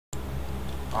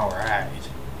Alright.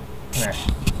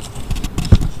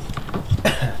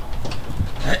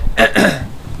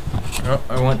 Oh,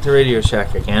 I went to Radio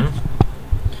Shack again.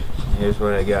 Here's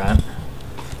what I got.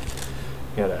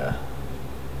 Got a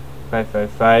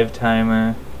 555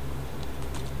 timer.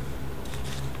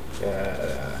 Got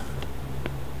a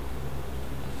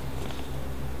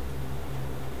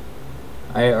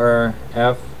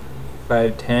IRF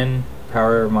 510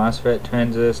 power MOSFET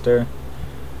transistor,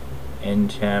 N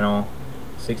channel,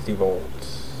 60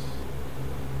 volts.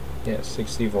 Yeah,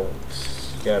 60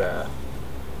 volts. Got a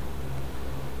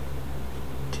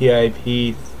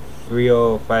TIP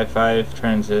 3055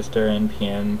 transistor,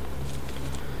 NPN.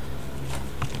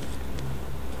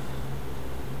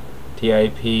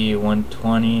 TIP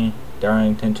 120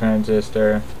 Darlington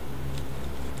transistor.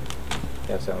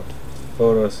 Got some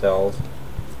photocells.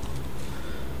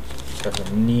 Got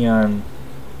some neon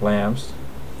lamps,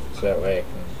 so that way I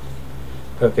can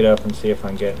hook it up and see if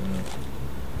I'm getting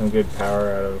some good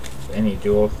power out of any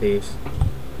dual thieves.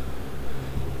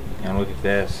 And look at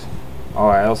this. Oh,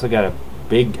 I also got a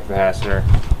big capacitor.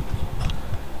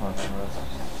 Let's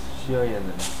show you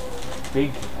the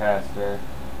big capacitor.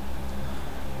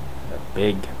 The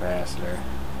big capacitor.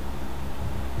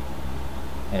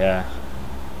 Yeah.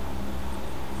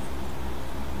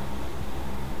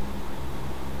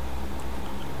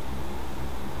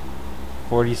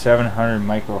 $4,700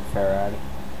 microfarad.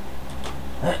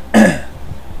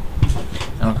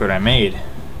 And look what I made.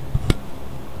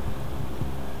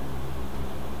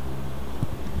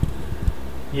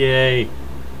 Yay!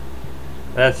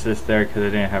 That's just there because I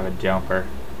didn't have a jumper.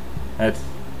 That's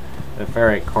the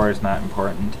ferrite core is not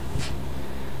important.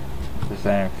 Just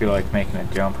I didn't feel like making a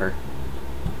jumper.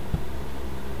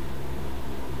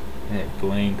 And it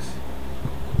blinks.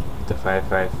 The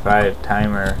 555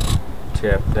 timer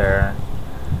chip there.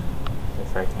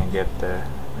 If I can get the,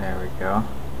 there we go.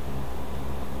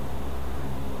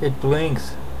 It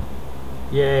blinks.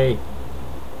 Yay!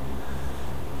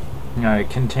 Now I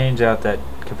can change out that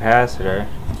capacitor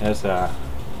as a,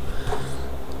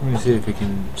 let me see if you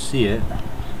can see it.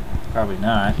 Probably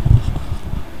not.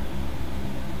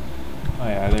 Oh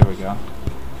yeah, there we go.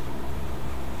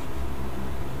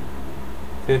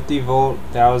 50 volt,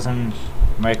 1000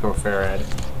 microfarad.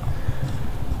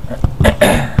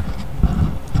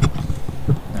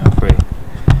 Now if we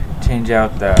change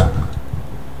out the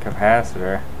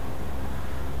capacitor,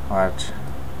 watch.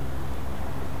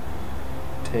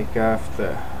 Take off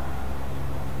the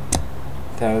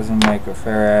 1000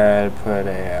 microfarad, put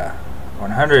a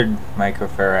 100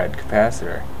 microfarad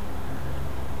capacitor.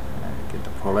 Get the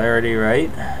polarity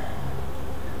right,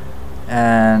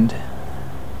 and there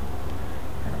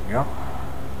we go.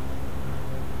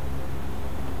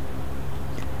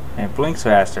 And it blinks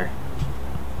faster.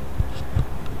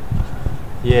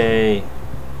 Yay!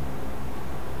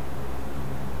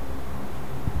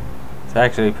 It's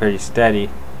actually pretty steady,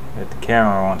 but the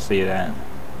camera won't see that.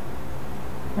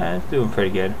 It's doing pretty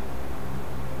good.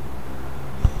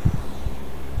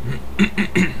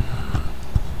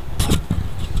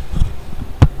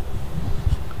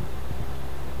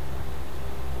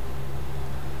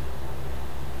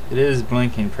 It is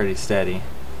blinking pretty steady.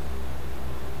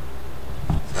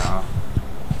 So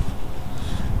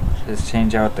just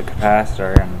change out the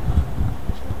capacitor and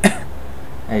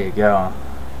there you go.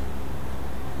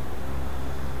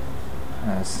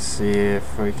 Let's see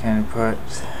if we can put,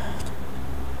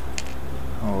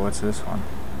 oh, what's this one?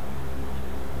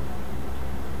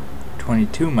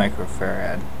 22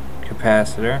 microfarad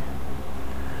capacitor.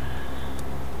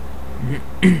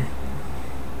 Put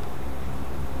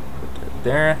that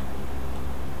there.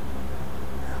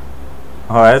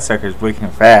 Oh, that sucker's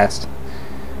blinking fast.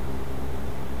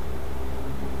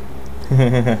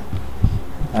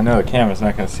 I know the camera's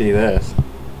not going to see this.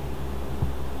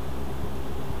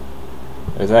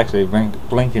 It's actually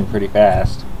blinking pretty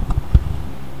fast.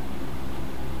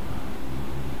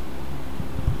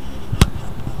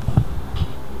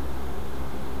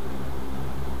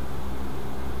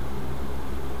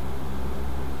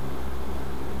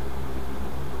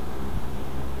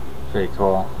 Pretty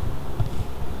cool.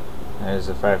 There's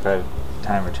a 5.5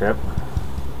 timer chip.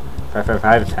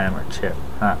 5.55 timer chip,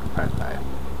 not 5.5.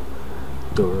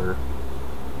 Door.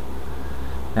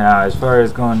 Now, as far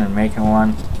as going and making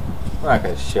one, I'm not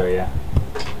going to show you.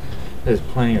 There's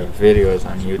plenty of videos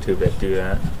on YouTube that do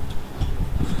that.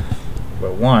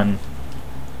 But one,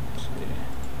 let's see.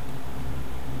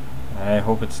 I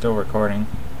hope it's still recording.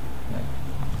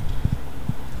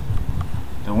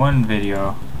 The one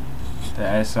video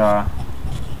that I saw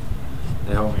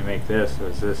that helped me make this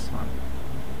was this one.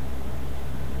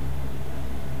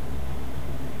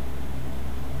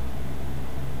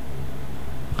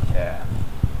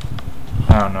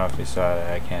 I don't know if you saw that.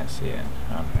 I can't see it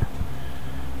on the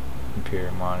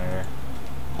computer monitor.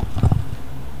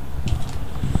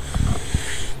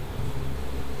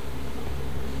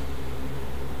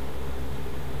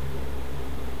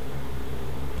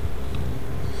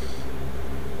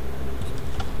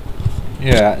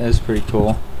 Yeah, it's pretty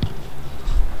cool.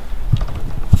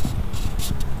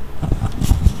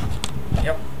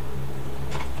 Yep.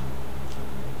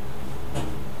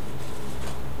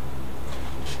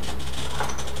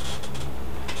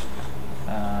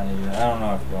 I don't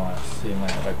know if you want to see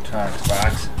my electronics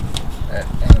box.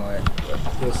 Anyway, but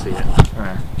you'll see it.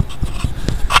 Alright.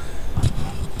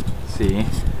 See,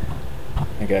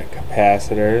 I got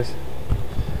capacitors,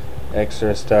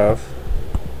 extra stuff,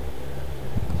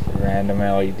 random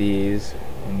LEDs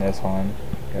in this one.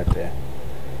 Got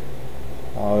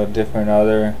all the different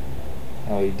other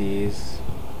LEDs,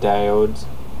 diodes,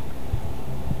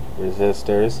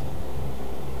 resistors.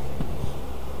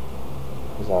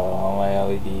 These are all my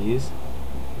LEDs.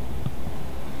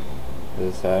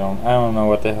 This I don't know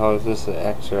what the hell is this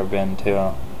extra bin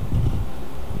too.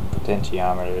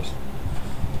 Potentiometers.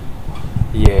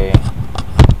 Yay.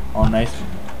 All nice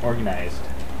and organized.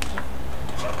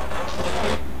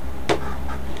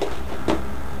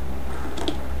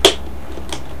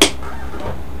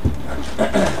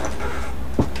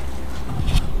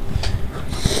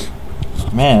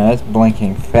 Man, that's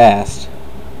blinking fast.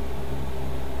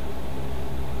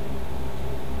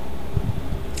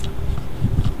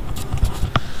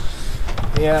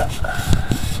 Yeah,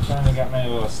 finally got my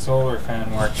little solar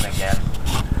fan working again.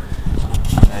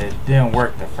 It didn't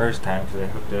work the first time because I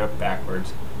hooked it up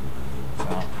backwards.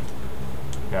 So,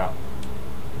 yeah.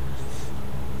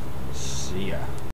 See ya.